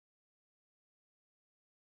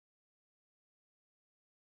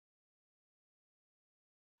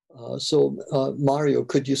Mario,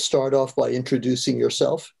 could you start off by introducing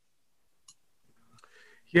yourself?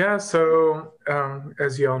 Yeah, so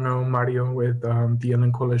as you all know, Mario with the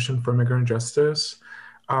Inland Coalition for Immigrant Justice.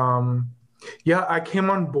 Um, yeah, I came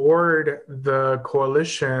on board the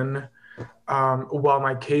coalition while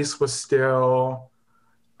my case was still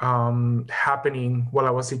happening while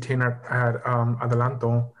I was detained at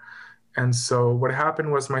Adelanto. And so what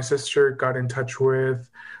happened was my sister got in touch with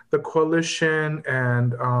the coalition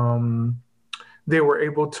and they were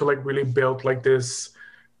able to like really build like this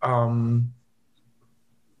um,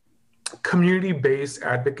 community-based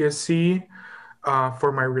advocacy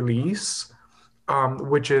for my release,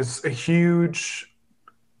 which is a huge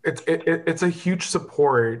it's a huge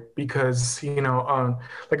support because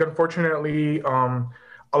like unfortunately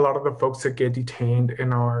a lot of the folks that get detained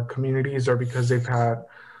in our communities are because they've had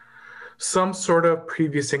some sort of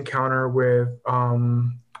previous encounter with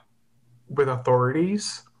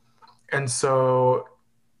authorities. And so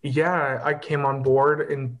yeah, I came on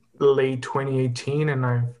board in late 2018 and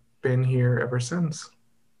I've been here ever since.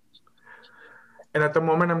 And at the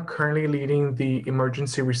moment, I'm currently leading the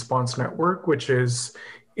Emergency Response Network, which is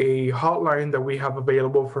a hotline that we have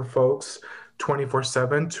available for folks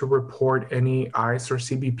 24/7 to report any ICE or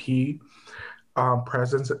CBP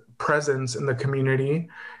presence in the community,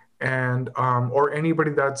 and or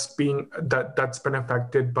anybody that's been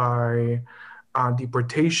affected by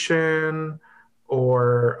deportation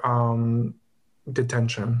or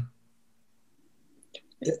detention.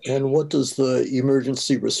 And what does the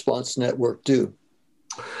Emergency Response Network do?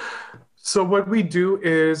 So what we do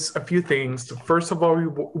is a few things. First of all,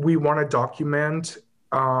 we want to document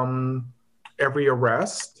every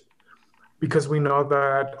arrest because we know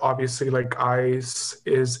that obviously like ICE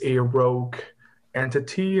is a rogue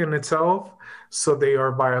entity in itself. So they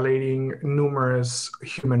are violating numerous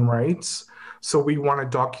human rights. So we want to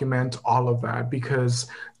document all of that because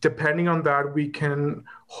depending on that, we can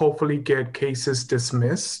hopefully get cases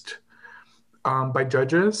dismissed by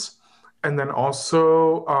judges. And then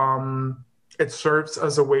also it serves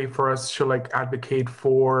as a way for us to like advocate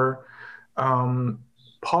for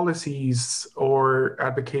policies or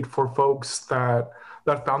advocate for folks that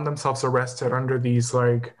found themselves arrested under these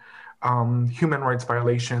like human rights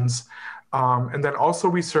violations. And then also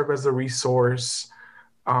we serve as a resource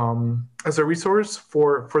for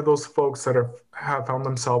those folks that have found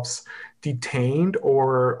themselves detained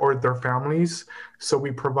or their families. So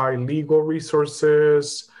we provide legal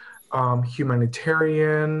resources,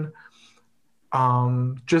 humanitarian,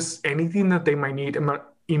 just anything that they might need,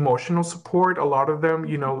 emotional support. A lot of them,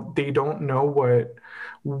 they don't know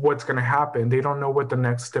what's going to happen. They don't know what the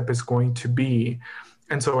next step is going to be.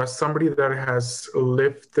 And so as somebody that has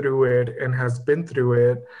lived through it and has been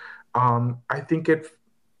through it, I think it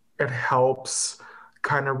helps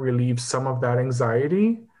kind of relieve some of that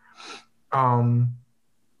anxiety.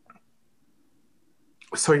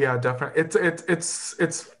 So yeah, definitely, it's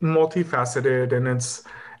multifaceted and it's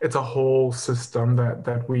a whole system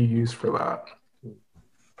that we use for that.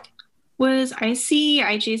 Was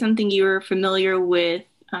ICIJ something you were familiar with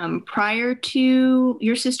prior to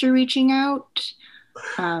your sister reaching out?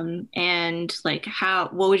 And like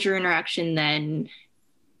what was your interaction then?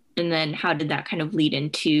 And then how did that kind of lead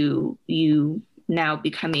into you now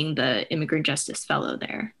becoming the Immigrant Justice Fellow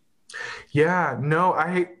there? Yeah, no,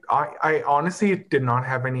 I honestly did not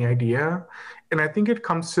have any idea. And I think it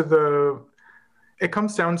comes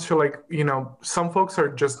down to like, some folks are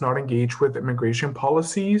just not engaged with immigration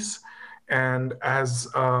policies. And as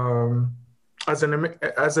an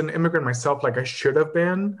immigrant myself, like I should have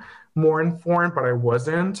been more informed, but I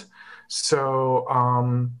wasn't. So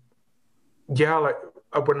yeah, like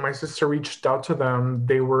when my sister reached out to them,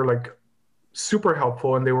 they were like super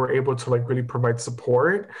helpful and they were able to like really provide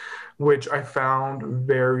support, which I found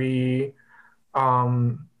very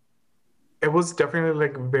it was definitely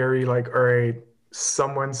like very like, all right,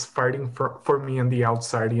 someone's fighting for me on the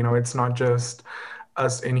outside, it's not just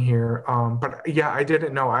us in here. But yeah, I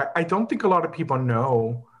didn't know. I don't think a lot of people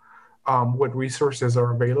know what resources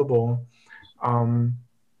are available.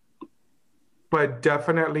 But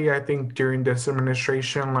definitely I think during this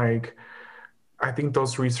administration, like I think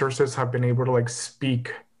those resources have been able to like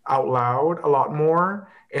speak out loud a lot more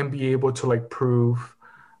and be able to like prove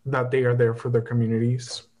that they are there for their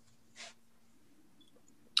communities.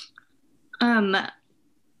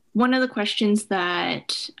 One of the questions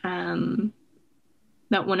that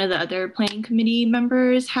that one of the other planning committee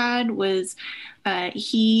members had was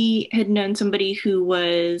he had known somebody who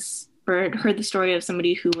was, or had heard the story of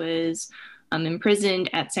somebody who was imprisoned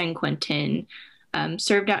at San Quentin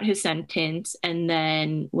served out his sentence, and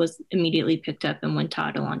then was immediately picked up and went to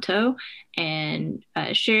Adelanto, and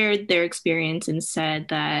shared their experience and said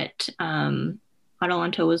that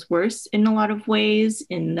Adelanto was worse in a lot of ways,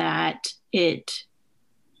 in that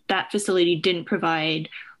that facility didn't provide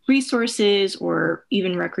resources or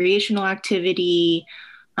even recreational activity,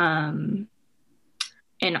 and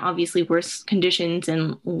obviously worse conditions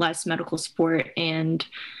and less medical support. And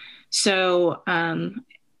so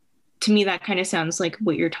to me, that kind of sounds like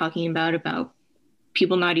what you're talking about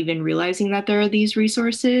people not even realizing that there are these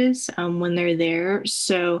resources when they're there.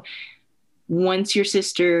 So once your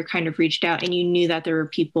sister kind of reached out and you knew that there were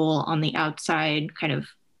people on the outside kind of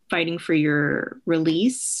fighting for your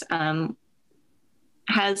release,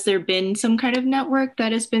 has there been some kind of network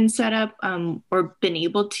that has been set up or been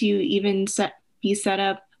able to even be set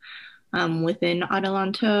up within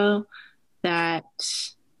Adelanto, that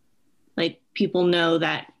like people know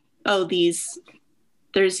that, oh,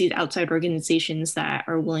 there's these outside organizations that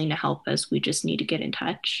are willing to help us, we just need to get in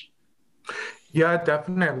touch? Yeah,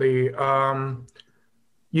 definitely.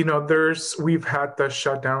 We've had the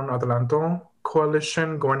Shutdown Adelanto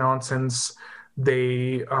coalition going on since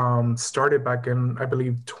they started back in, I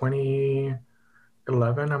believe,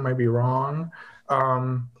 2011. I might be wrong.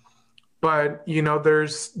 But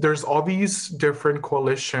there's all these different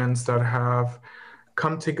coalitions that have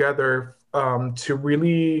come together to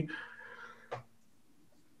really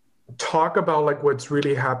talk about like what's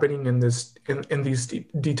really happening in these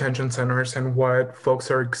detention centers and what folks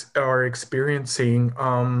are experiencing.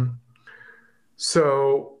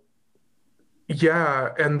 So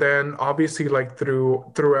yeah, and then obviously like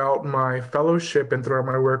throughout my fellowship and throughout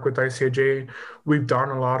my work with ICIJ, we've done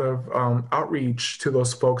a lot of outreach to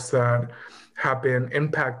those folks that have been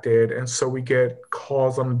impacted, and so we get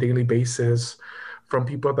calls on a daily basis from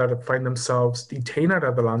people that find themselves detained at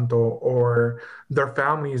Adelanto, or their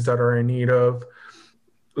families that are in need of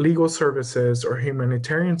legal services or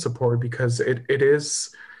humanitarian support, because it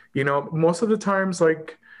is, most of the times,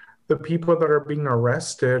 like, the people that are being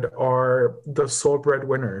arrested are the sole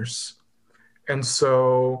breadwinners. And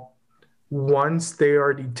so once they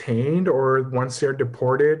are detained or once they're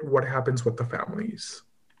deported, what happens with the families?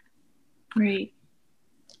 Right.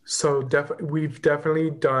 So we've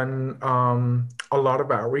definitely done a lot of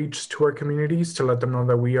outreach to our communities to let them know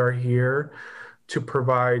that we are here to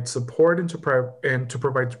provide support and to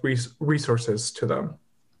provide resources to them.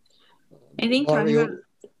 I think Mario,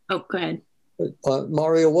 oh, go ahead.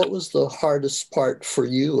 Mario, what was the hardest part for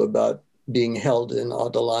you about being held in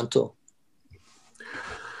Adelanto?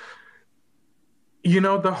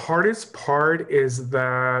 The hardest part is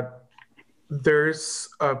that there's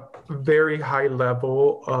a very high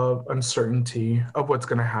level of uncertainty of what's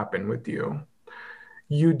going to happen with you.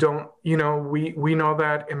 We know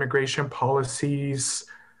that immigration policies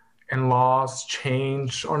and laws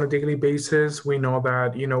change on a daily basis. We know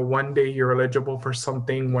that, one day you're eligible for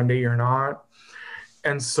something, one day you're not.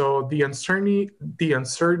 And so the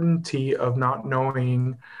uncertainty of not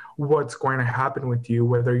knowing what's going to happen with you,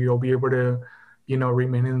 whether you'll be able to,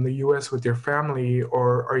 remain in the US with your family,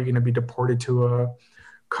 or are you going to be deported to a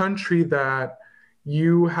country that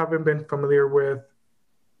you haven't been familiar with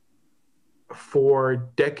for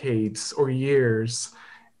decades or years,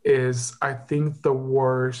 is, I think, the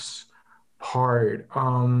worst part.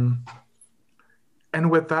 And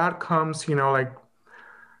with that comes, like,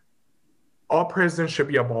 all prisons should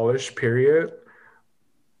be abolished, period.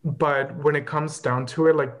 But when it comes down to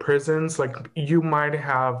it, like, prisons, like, you might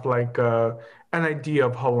have like an idea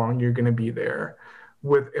of how long you're going to be there.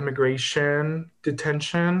 With immigration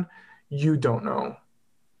detention, you don't know.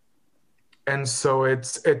 And so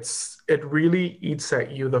it really eats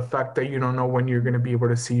at you, the fact that you don't know when you're going to be able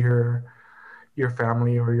to see your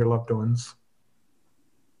family or your loved ones.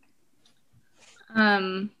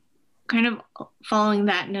 Kind of following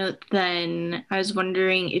that note, then, I was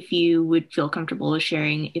wondering if you would feel comfortable with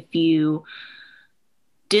sharing if you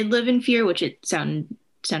did live in fear, which it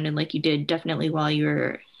sounded like you did definitely while you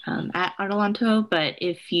were at Adelanto, but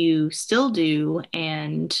if you still do,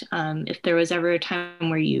 and if there was ever a time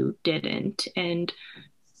where you didn't. And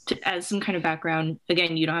as some kind of background,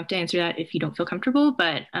 again, you don't have to answer that if you don't feel comfortable,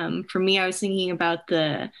 but for me, I was thinking about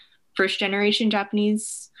the first generation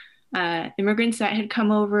Japanese immigrants that had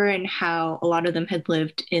come over, and how a lot of them had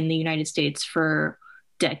lived in the United States for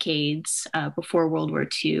decades before World War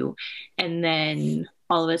II, and then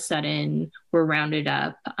all of a sudden were rounded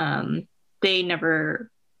up.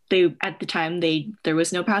 At the time, there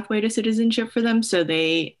was no pathway to citizenship for them, so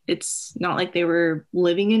it's not like they were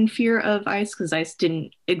living in fear of ICE, because ICE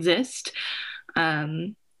didn't exist.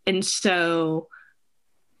 And so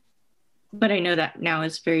but I know that now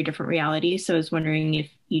is very different reality. So I was wondering if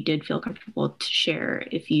you did feel comfortable to share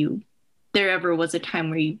if there ever was a time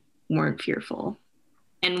where you weren't fearful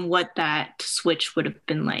and what that switch would have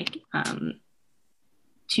been like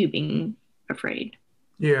to being afraid.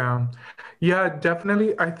 Yeah. Yeah,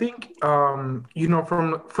 definitely. I think from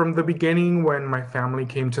the beginning when my family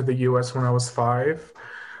came to the US when I was 5,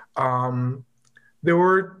 um, there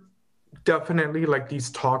were definitely like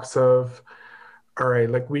these talks of, all right,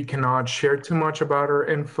 like we cannot share too much about our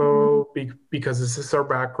info because this is our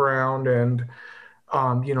background, and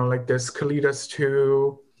like this could lead us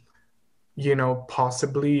to,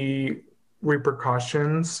 possibly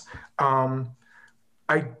repercussions. Um,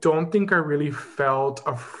 I don't think I really felt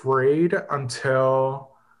afraid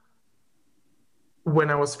until when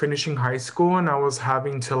I was finishing high school and I was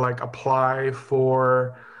having to like apply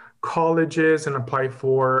for colleges and apply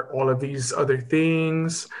for all of these other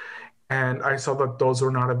things. And I saw that those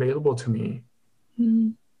were not available to me. Mm-hmm.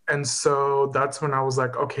 And so that's when I was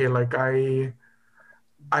like, okay, like I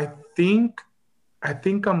think I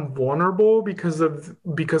think I'm vulnerable because of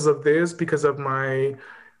this, because of my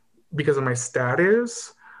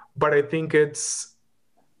status, but I think it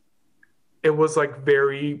was like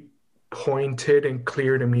very pointed and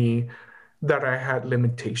clear to me that I had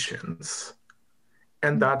limitations.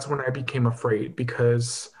 And that's when I became afraid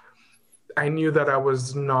because I knew that I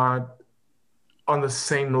was not on the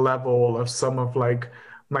same level of some of like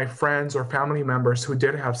my friends or family members who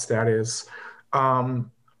did have status.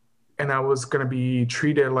 Um, and I was going to be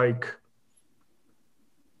treated like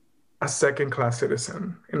a second class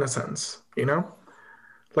citizen in a sense, you know?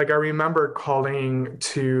 Like I remember calling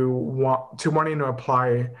to wanting to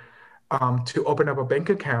apply to open up a bank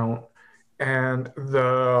account, and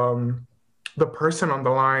the person on the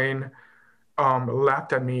line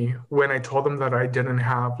laughed at me when I told them that I didn't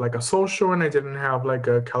have like a social and I didn't have like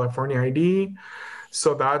a California ID.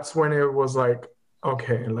 So that's when it was like,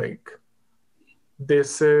 okay, like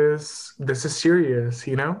this is serious,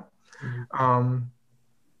 you know? Mhm. Um,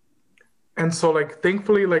 and so like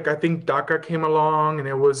thankfully, like I think DACA came along, and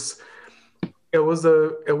it was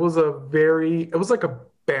like a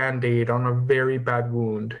band-aid on a very bad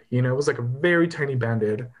wound. It was like a very tiny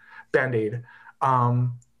band-aid.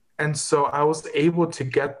 Um, and so I was able to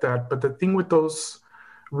get that. But the thing with those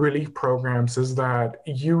relief programs is that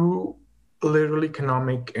you literally cannot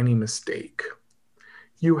make any mistake.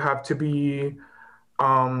 You have to be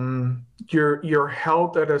you're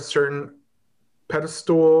held at a certain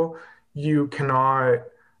pedestal. You cannot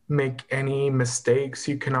make any mistakes.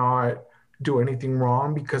 You cannot do anything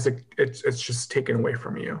wrong because it's just taken away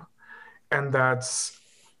from you. And that's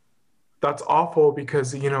awful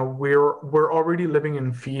because we're already living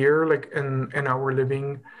in fear, like and now we're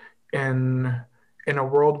living in in a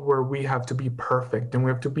world where we have to be perfect and we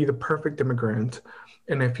have to be the perfect immigrant.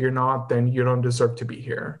 And if you're not, then you don't deserve to be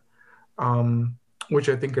here. um, which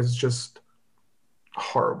I think is just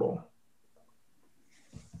horrible.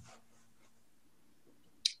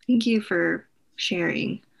 Thank you for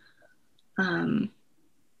sharing. Um,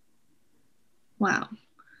 wow.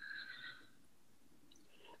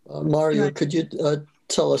 Mario, could you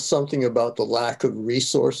tell us something about the lack of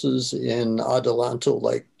resources in Adelanto,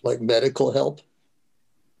 like medical help?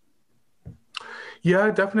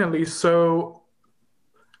 Yeah, definitely. So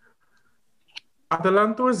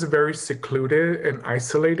Adelanto is very secluded and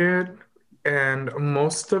isolated, and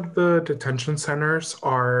most of the detention centers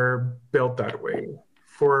are built that way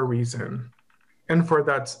for a reason, and for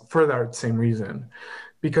that same reason,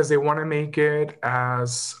 because they want to make it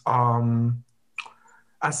as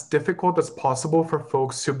difficult as possible for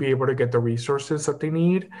folks to be able to get the resources that they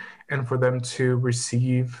need and for them to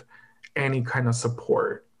receive any kind of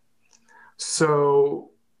support.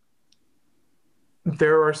 So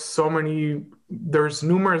there's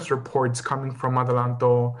numerous reports coming from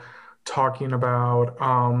Adelanto talking about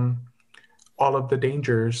all of the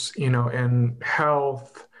dangers, in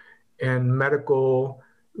health and medical,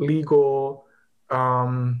 legal.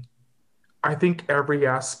 Um, I think every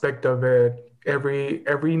aspect of it,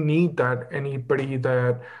 every need that anybody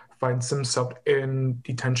that finds themselves in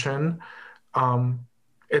detention, um,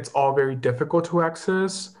 it's all very difficult to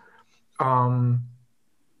access. Um,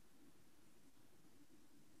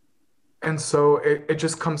 and so it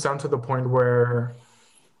just comes down to the point where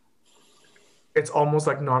it's almost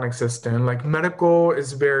like non-existent. Like medical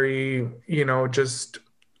is very, just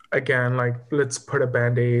again, like let's put a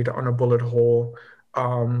band-aid on a bullet hole.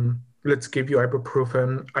 Let's give you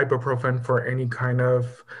ibuprofen for any kind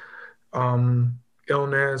of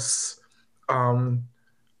illness. Um,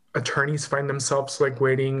 Attorneys find themselves like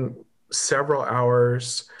waiting several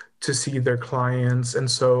hours to see their clients. And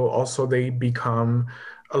so also they become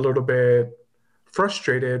a little bit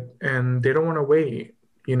frustrated and they don't want to wait.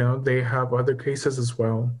 You know, they have other cases as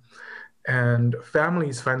well. And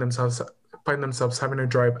families find themselves having to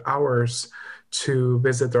drive hours to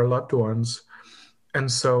visit their loved ones. And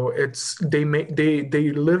so they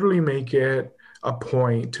literally make it a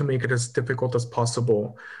point to make it as difficult as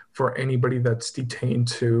possible for anybody that's detained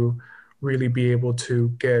to really be able to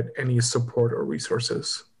get any support or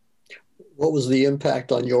resources. What was the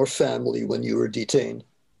impact on your family when you were detained?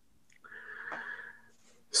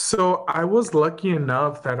 So I was lucky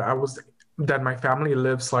enough that my family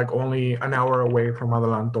lives like only an hour away from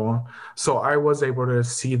Adelanto. So I was able to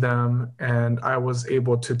see them and I was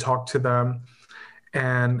able to talk to them.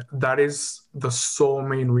 And that is the sole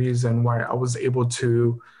main reason why I was able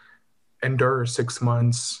to endure 6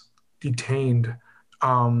 months detained.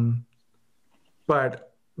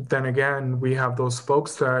 But then again, we have those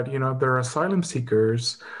folks that, you know, they're asylum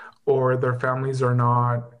seekers or their families are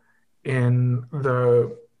not in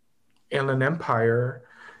the Inland Empire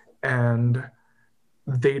and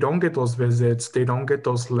they don't get those visits, they don't get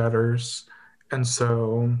those letters. And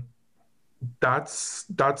so that's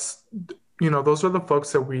you know, those are the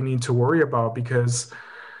folks that we need to worry about, because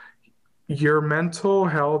your mental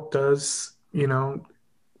health does, you know,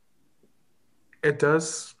 it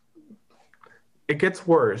gets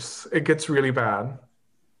worse. It gets really bad.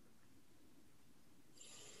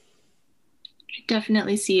 I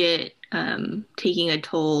definitely see it taking a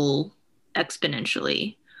toll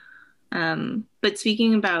exponentially. But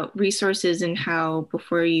speaking about resources and how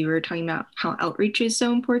before you were talking about how outreach is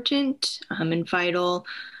so important and vital,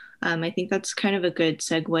 I think that's kind of a good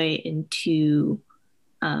segue into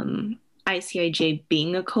ICIJ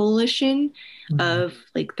being a coalition of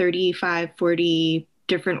like 35, 40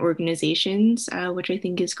 different organizations, which I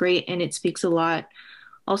think is great. And it speaks a lot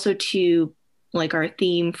also to like our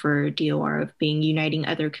theme for DOR of being uniting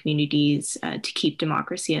other communities to keep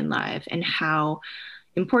democracy alive, and how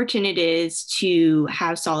important it is to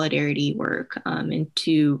have solidarity work and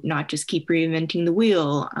to not just keep reinventing the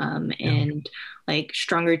wheel and like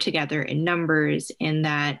stronger together in numbers, and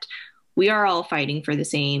that we are all fighting for the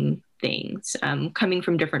same things, coming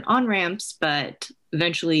from different on-ramps, but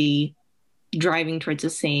eventually driving towards the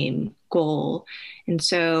same goal. And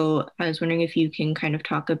so I was wondering if you can kind of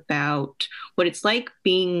talk about what it's like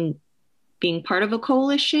being part of a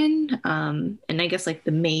coalition, and I guess like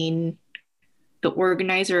the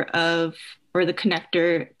organizer of, or the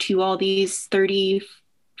connector to all these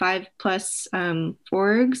 35 plus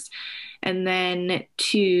orgs. And then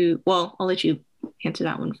I'll let you answer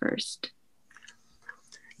that one first.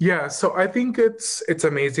 Yeah, so I think it's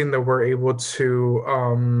amazing that we're able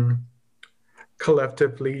to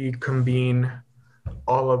collectively convene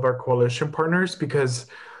all of our coalition partners, because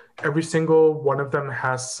every single one of them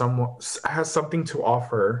has something to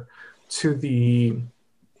offer to the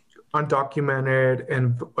undocumented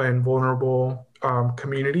and vulnerable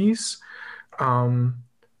communities.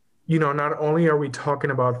 You know, not only are we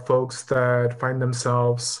talking about folks that find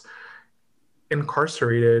themselves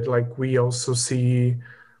incarcerated, like we also see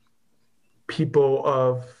people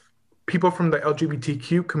from the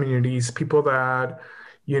LGBTQ communities, people that,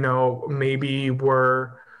 you know, maybe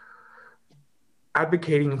were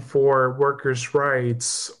advocating for workers'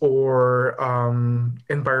 rights or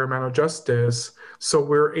environmental justice. So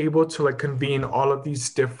we're able to like convene all of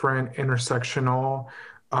these different intersectional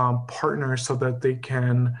partners so that they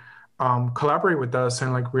can collaborate with us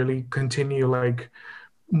and like really continue like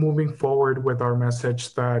moving forward with our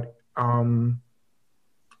message that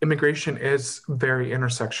immigration is very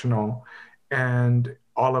intersectional, and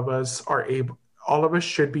all of us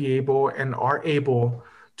should be able and are able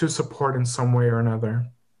to support in some way or another.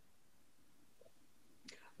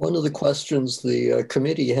 One of the questions the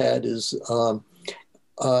committee had is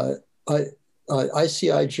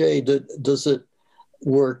ICIJ, does it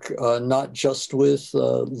work not just with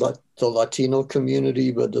the Latino community,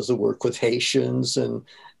 but does it work with Haitians and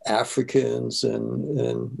Africans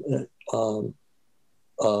and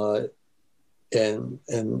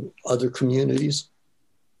other communities?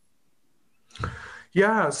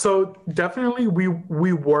 Yeah, so definitely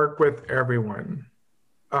we work with everyone.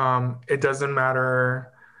 It doesn't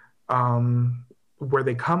matter where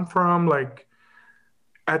they come from. Like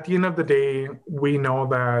at the end of the day, we know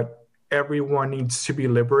that everyone needs to be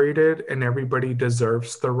liberated and everybody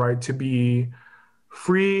deserves the right to be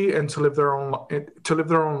free and to live their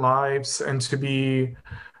own lives and to be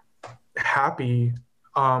happy.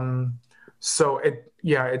 So it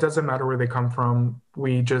doesn't matter where they come from.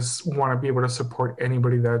 We just want to be able to support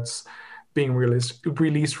anybody that's being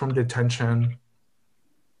released from detention.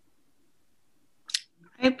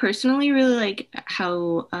 I personally really like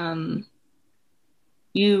how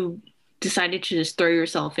you decided to just throw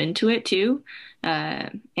yourself into it too,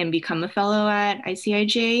 and become a fellow at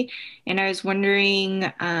ICIJ. And I was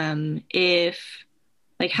wondering if,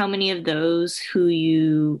 like, how many of those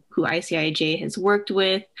who ICIJ has worked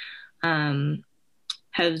with um,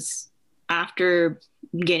 has, after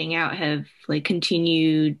getting out, have like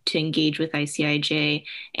continued to engage with ICIJ,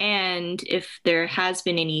 and if there has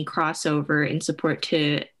been any crossover in support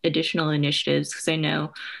to additional initiatives, because I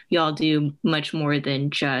know y'all do much more than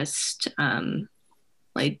just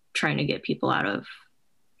like trying to get people out of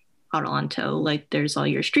Adelanto. Like there's all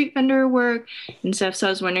your street vendor work and stuff. So I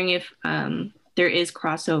was wondering if there is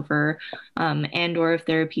crossover, and or if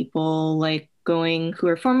there are people like going who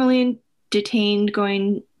are formerly detained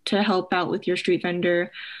going to help out with your street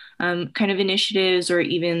vendor kind of initiatives, or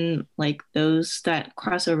even like those that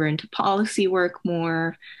cross over into policy work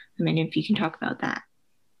more. I mean, if you can talk about that.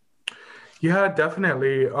 Yeah,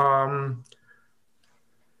 definitely. What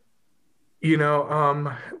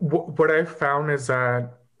I've found is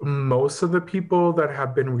that most of the people that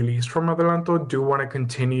have been released from Adelanto do want to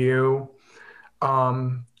continue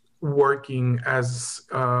working as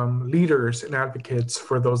leaders and advocates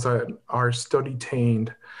for those that are still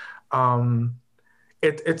detained.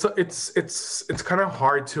 It's kind of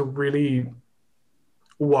hard to really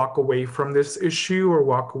walk away from this issue or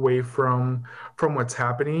walk away from what's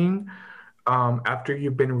happening after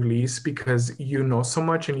you've been released, because you know so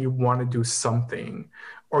much and you want to do something,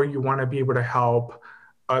 or you want to be able to help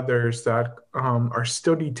others that are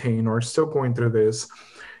still detained or still going through this.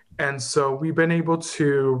 And so we've been able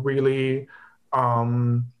to really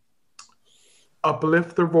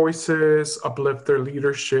uplift their voices, uplift their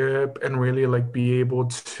leadership, and really like be able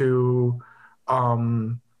to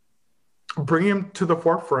bring them to the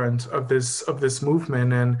forefront of this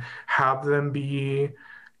movement and have them be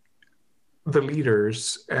the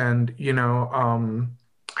leaders, and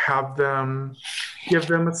have them, give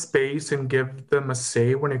them a space and give them a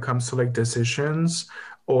say when it comes to like decisions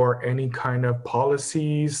or any kind of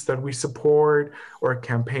policies that we support or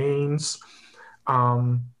campaigns.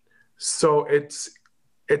 So it's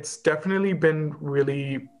definitely been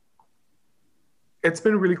really, it's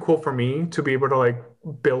been really cool for me to be able to like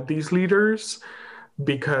build these leaders,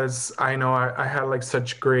 because I know I had like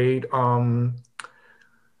such great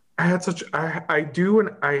I do,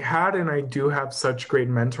 and I had, and I do have such great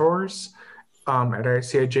mentors at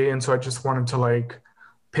ICIJ. And so I just wanted to like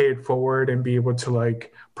pay it forward and be able to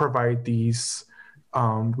like provide these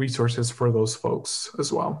resources for those folks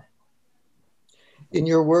as well. In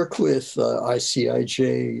your work with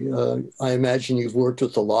ICIJ, I imagine you've worked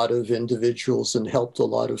with a lot of individuals and helped a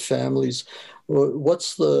lot of families.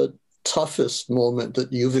 What's the toughest moment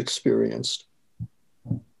that you've experienced?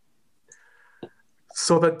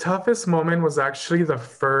 So the toughest moment was actually the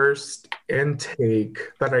first intake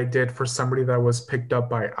that I did for somebody that was picked up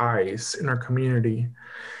by ICE in our community.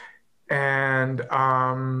 And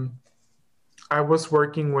I was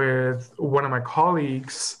working with one of my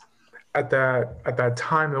colleagues at that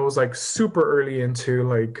time. It was like super early into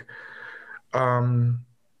like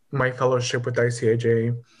my fellowship with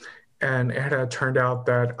ICIJ. And it had turned out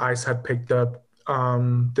that ICE had picked up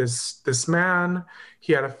this man.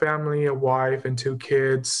 He had a family, a wife, and 2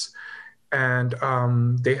 kids, and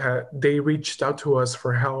they reached out to us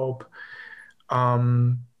for help.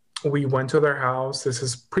 We went to their house. This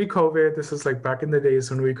is pre-COVID. This is like back in the days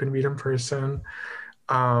when we could meet in person.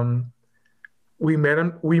 We met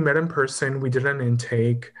in person. We did an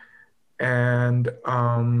intake, and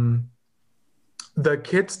the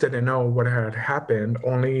kids didn't know what had happened.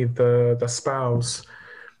 Only the spouse.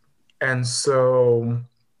 And so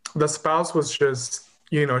the spouse was just,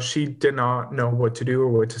 she did not know what to do or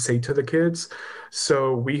what to say to the kids.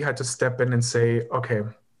 So we had to step in and say, okay,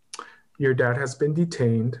 your dad has been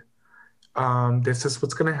detained. This is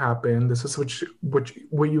what's going to happen. This is what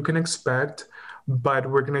you can expect, but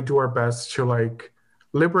we're going to do our best to like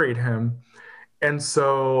liberate him. And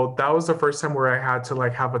so that was the first time where I had to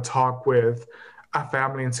like have a talk with a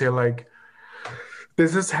family and say like,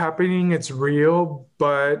 this is happening, it's real,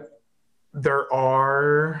 but there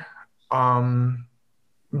are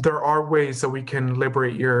ways that we can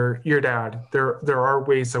liberate your dad. There are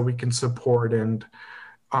ways that we can support, and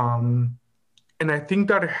I think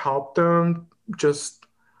that helped them, just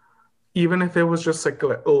even if it was just like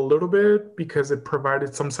a little bit, because it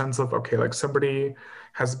provided some sense of, okay, like somebody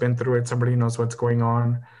has been through it, somebody knows what's going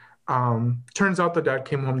on. Turns out the dad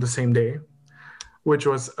came home the same day, which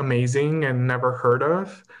was amazing and never heard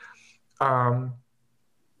of.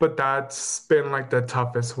 But that's been like the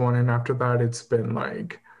toughest one. And after that, it's been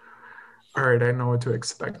like All right, I know what to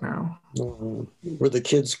expect now. Were the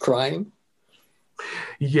kids crying?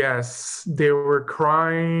 Yes, they were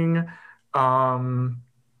crying, um,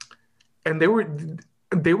 and they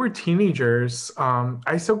were teenagers.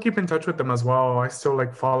 I still keep in touch with them as well. I still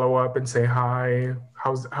like follow up and say hi.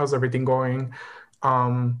 How's everything going?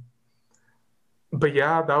 Um, but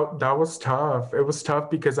yeah, that was tough. It was tough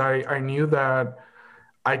because I knew that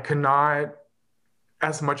I could not,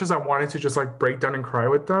 as much as I wanted to just like break down and cry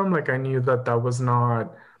with them, like I knew that that was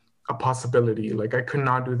not a possibility. Like I could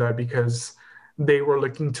not do that because they were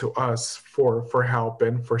looking to us for help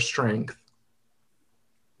and for strength.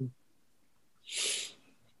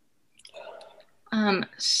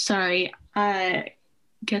 Sorry. I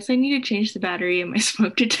guess I need to change the battery in my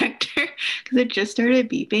smoke detector because it just started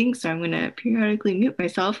beeping. So I'm going to periodically mute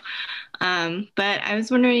myself. But I was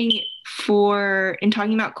wondering in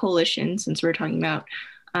talking about coalition, since we're talking about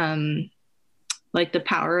um, like the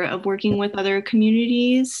power of working with other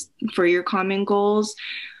communities for your common goals,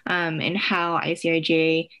 and how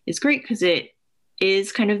ICIJ is great because it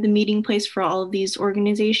is kind of the meeting place for all of these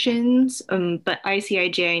organizations. But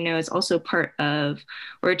ICIJ, I know, is also part of,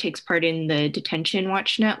 or it takes part in the Detention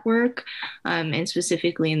Watch Network, and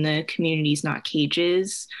specifically in the Communities Not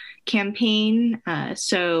Cages campaign.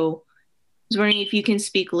 So I was wondering if you can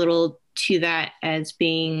speak a little to that as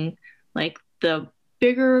being like the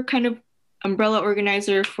bigger kind of umbrella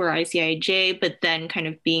organizer for ICIJ, but then kind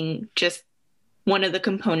of being just one of the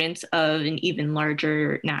components of an even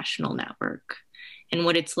larger national network and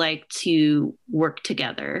what it's like to work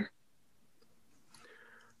together.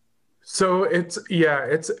 So it's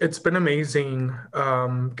been amazing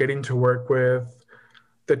getting to work with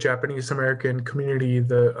the Japanese American community,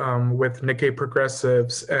 the with Nikkei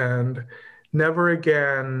progressives and Never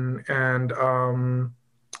Again and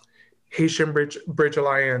Haitian Bridge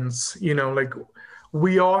Alliance. You know, like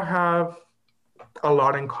we all have a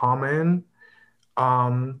lot in common,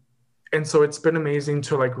 and so it's been amazing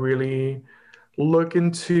to like really look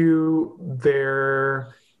into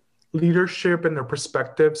their leadership and their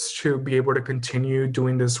perspectives to be able to continue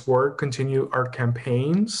doing this work, continue our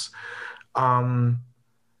campaigns. Um,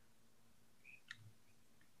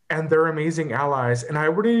 and they're amazing allies. And I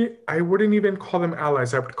wouldn't even call them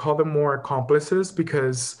allies. I would call them more accomplices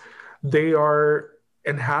because they are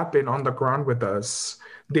and have been on the ground with us.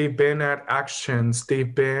 They've been at actions,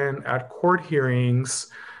 they've been at court hearings,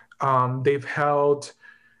 they've held,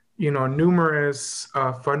 numerous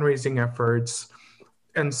fundraising efforts.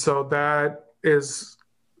 And so that is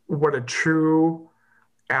what a true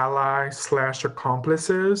ally slash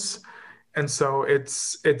accomplice is. And so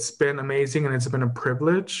it's been amazing and it's been a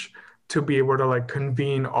privilege to be able to like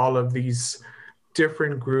convene all of these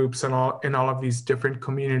different groups and all of these different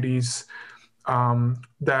communities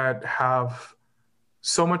that have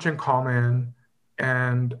so much in common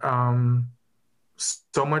and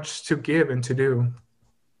so much to give and to do.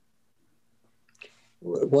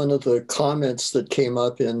 One of the comments that came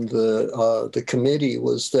up in the committee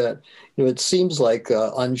was that it seems like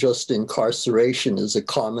unjust incarceration is a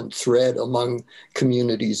common thread among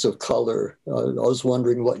communities of color. I was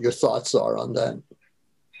wondering what your thoughts are on that.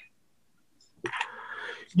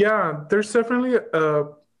 Yeah, there's definitely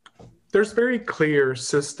there's very clear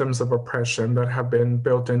systems of oppression that have been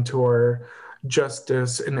built into our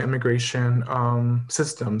justice and immigration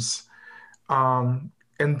systems.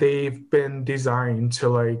 And they've been designed to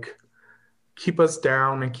like keep us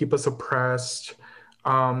down and keep us oppressed.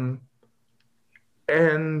 Um,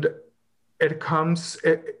 and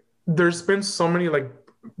there's been so many like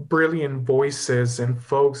brilliant voices and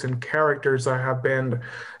folks and characters that have been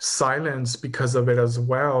silenced because of it as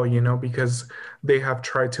well, because they have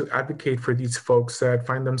tried to advocate for these folks that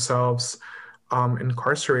find themselves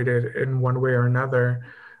incarcerated in one way or another.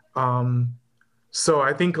 So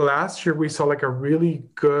I think last year we saw like a really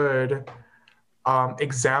good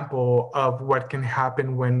example of what can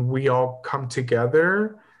happen when we all come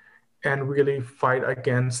together and really fight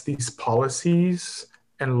against these policies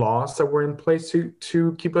and laws that were in place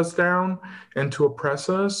to keep us down and to oppress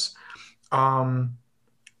us. And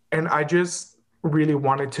I just really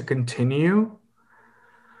wanted to continue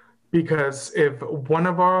because if one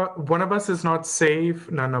of us is not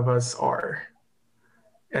safe, none of us are.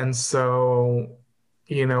 And so,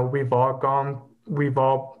 we've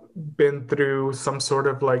all been through some sort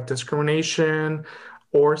of like discrimination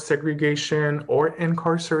or segregation or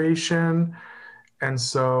incarceration. And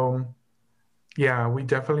so, yeah, we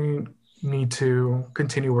definitely need to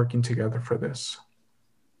continue working together for this.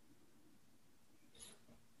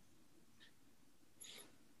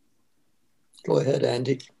 Go ahead,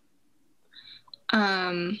 Andie.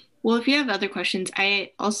 Well, if you have other questions,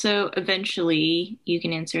 I also eventually, you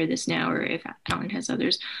can answer this now, or if Alan has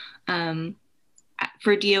others. Um,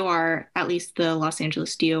 for DOR, at least the Los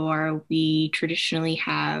Angeles DOR, we traditionally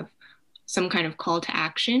have some kind of call to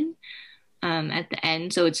action at the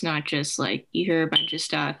end. So it's not just like you hear a bunch of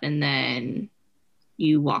stuff and then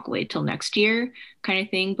you walk away till next year kind of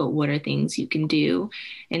thing, but what are things you can do?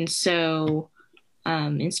 And so,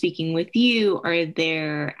 in speaking with you, are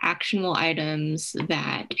there actionable items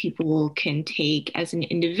that people can take as an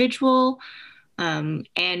individual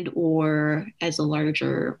and or as a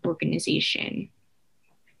larger organization?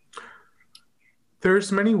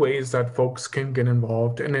 There's many ways that folks can get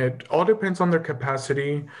involved, and it all depends on their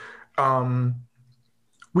capacity. Um,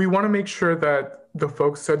 we want to make sure that the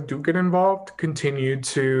folks that do get involved continue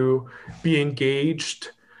to be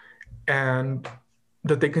engaged and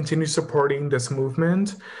that they continue supporting this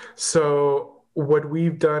movement. So what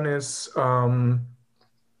we've done is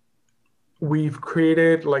we've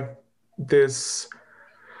created like this,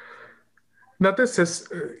 not this is,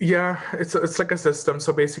 yeah, it's like a system.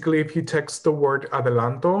 So basically, if you text the word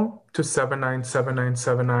adelanto to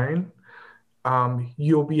 797979,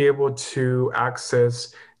 you'll be able to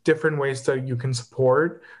access different ways that you can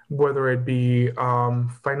support, whether it be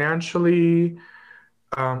financially,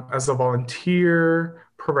 as a volunteer,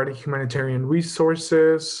 providing humanitarian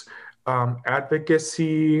resources,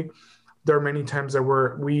 advocacy. There are many times that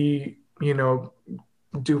we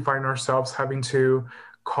do find ourselves having to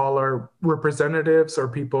call our representatives or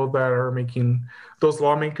people that are making those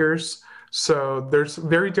lawmakers. So there's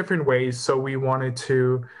very different ways. So we wanted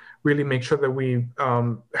to really make sure that we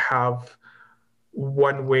have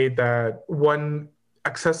one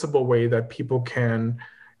accessible way that people can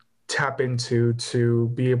tap into to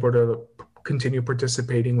be able to continue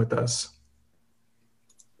participating with us.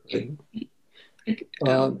 Okay.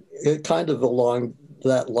 Kind of along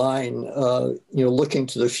that line, looking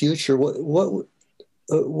to the future, what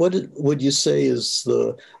would you say is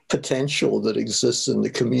the potential that exists in the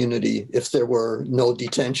community if there were no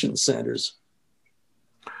detention centers?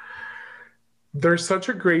 There's such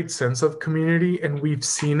a great sense of community, and we've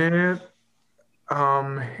seen it.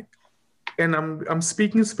 And I'm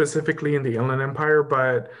speaking specifically in the Inland Empire,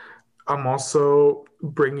 but I'm also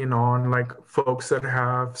bringing on like folks that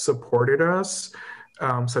have supported us,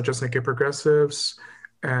 such as Naked Progressives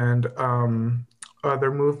and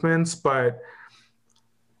other movements. But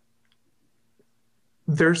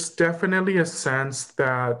there's definitely a sense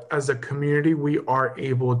that as a community, we are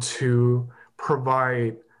able to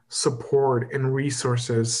provide support and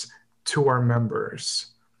resources to our members.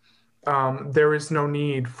 There is no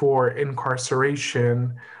need for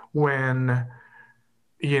incarceration when,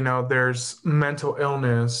 there's mental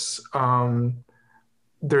illness.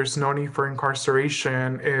 There's no need for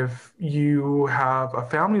incarceration if you have a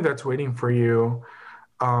family that's waiting for you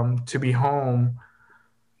to be home.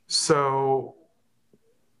 So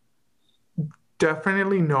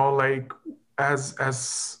definitely know, like,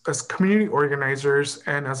 as community organizers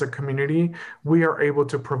and as a community, we are able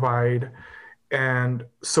to provide and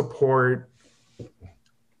support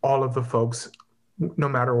all of the folks no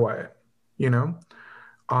matter what,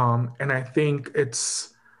 and I think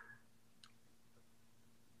it's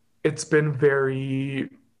been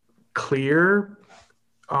very clear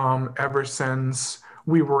ever since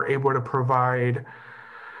we were able to provide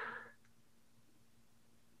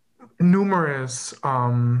numerous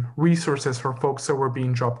resources for folks that were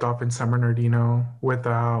being dropped off in San Bernardino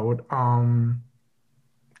without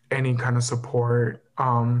any kind of support.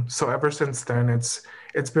 So ever since then, it's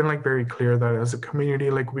been like very clear that as a community,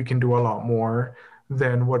 like we can do a lot more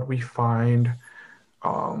than what we find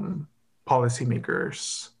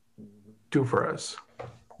policymakers do for us.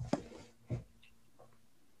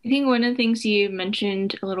 I think one of the things you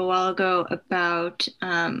mentioned a little while ago about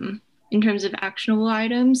in terms of actionable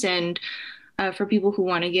items and for people who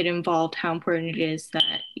want to get involved, how important it is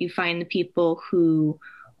that you find the people who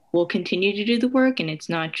will continue to do the work and it's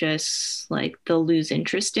not just like they'll lose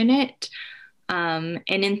interest in it. And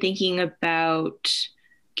in thinking about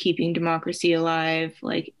keeping democracy alive,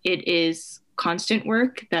 like it is constant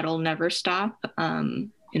work that'll never stop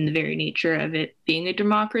in the very nature of it being a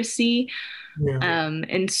democracy. Yeah.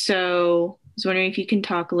 And so I was wondering if you can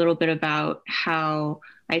talk a little bit about how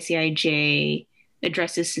ICIJ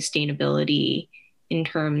addresses sustainability in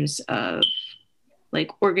terms of like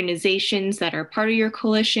organizations that are part of your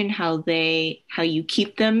coalition, how you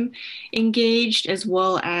keep them engaged, as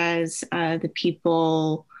well as the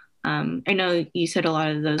people. I know you said a lot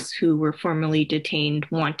of those who were formerly detained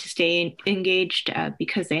want to stay engaged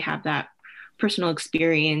because they have that personal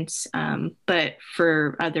experience, but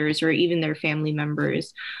for others or even their family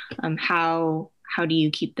members, how do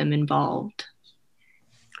you keep them involved?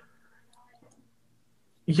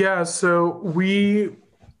 Yeah, so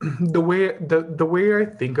the way I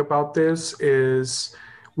think about this is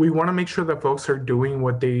we want to make sure that folks are doing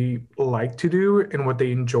what they like to do and what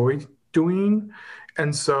they enjoy doing.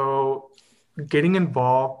 And so getting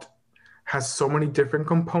involved has so many different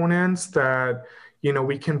components that,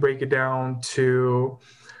 we can break it down to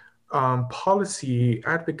policy,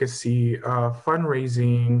 advocacy,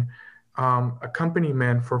 fundraising,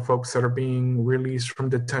 accompaniment for folks that are being released from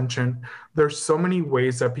detention. There's so many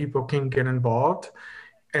ways that people can get involved.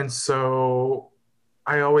 And so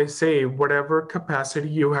I always say, whatever capacity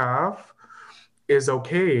you have is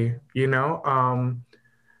okay.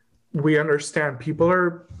 We understand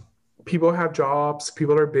people have jobs,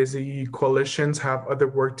 people are busy, coalitions have other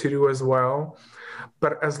work to do as well.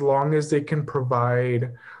 But as long as they can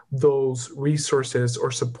provide those resources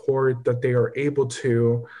or support that they are able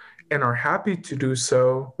to and are happy to do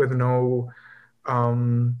so with no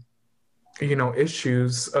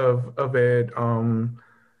issues of it,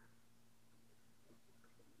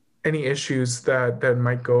 any issues that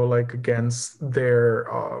might go like against their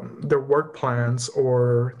work plans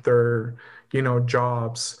or their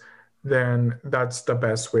jobs, then that's the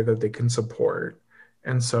best way that they can support.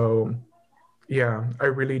 And so yeah, I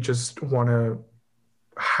really just want to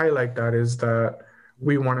highlight that, is that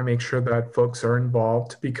we want to make sure that folks are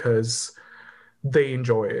involved because they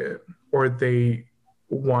enjoy it or they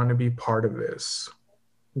want to be part of this.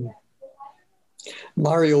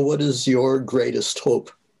 Mario, what is your greatest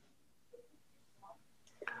hope?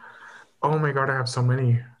 Oh my God, I have so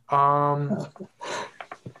many.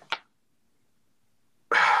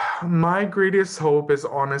 My greatest hope is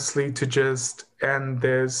honestly to just end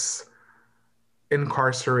this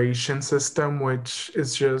incarceration system, which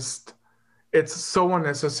is just, it's so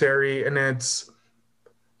unnecessary, and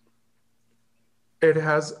it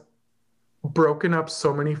has broken up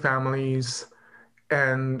so many families.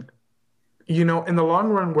 And in the long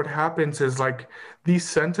run, what happens is like these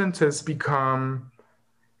sentences become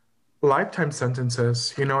lifetime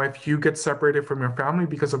sentences. If you get separated from your family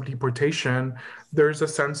because of deportation, there's a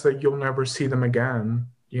sense that you'll never see them again,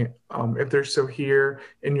 if they're still here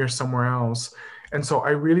and you're somewhere else. And so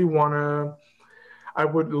I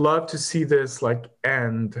would love to see this like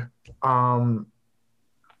end. And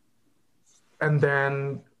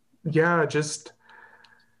then, yeah, just,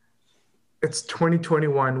 it's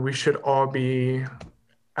 2021. We should all be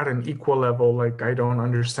at an equal level. Like, I don't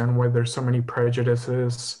understand why there's so many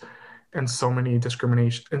prejudices and so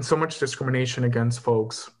much discrimination against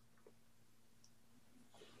folks.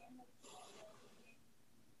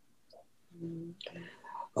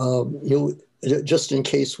 Just in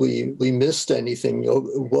case we missed anything,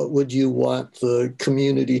 what would you want the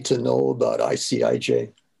community to know about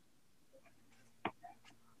ICIJ?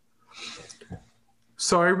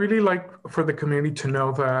 So I really like for the community to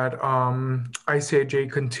know that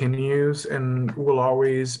ICIJ continues and will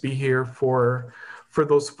always be here for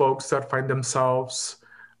those folks that find themselves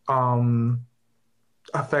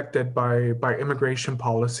affected by immigration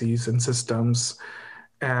policies and systems,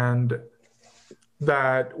 and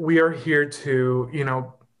that we are here to,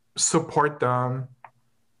 support them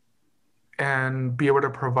and be able to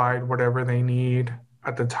provide whatever they need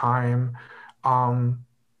at the time.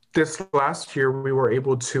 This last year, we were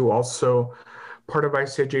able to also, part of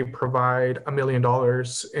ICIJ, provide $1 million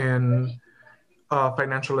in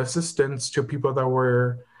financial assistance to people that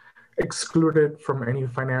were excluded from any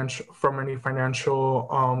financial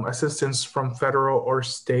assistance from federal or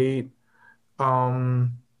state,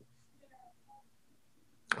 from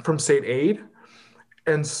state aid.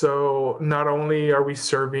 And so not only are we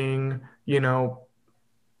serving,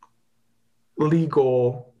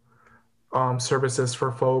 legal services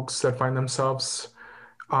for folks that find themselves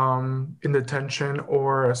in detention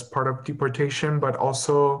or as part of deportation, but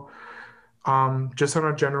also just on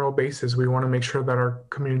a general basis, we want to make sure that our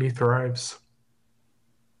community thrives.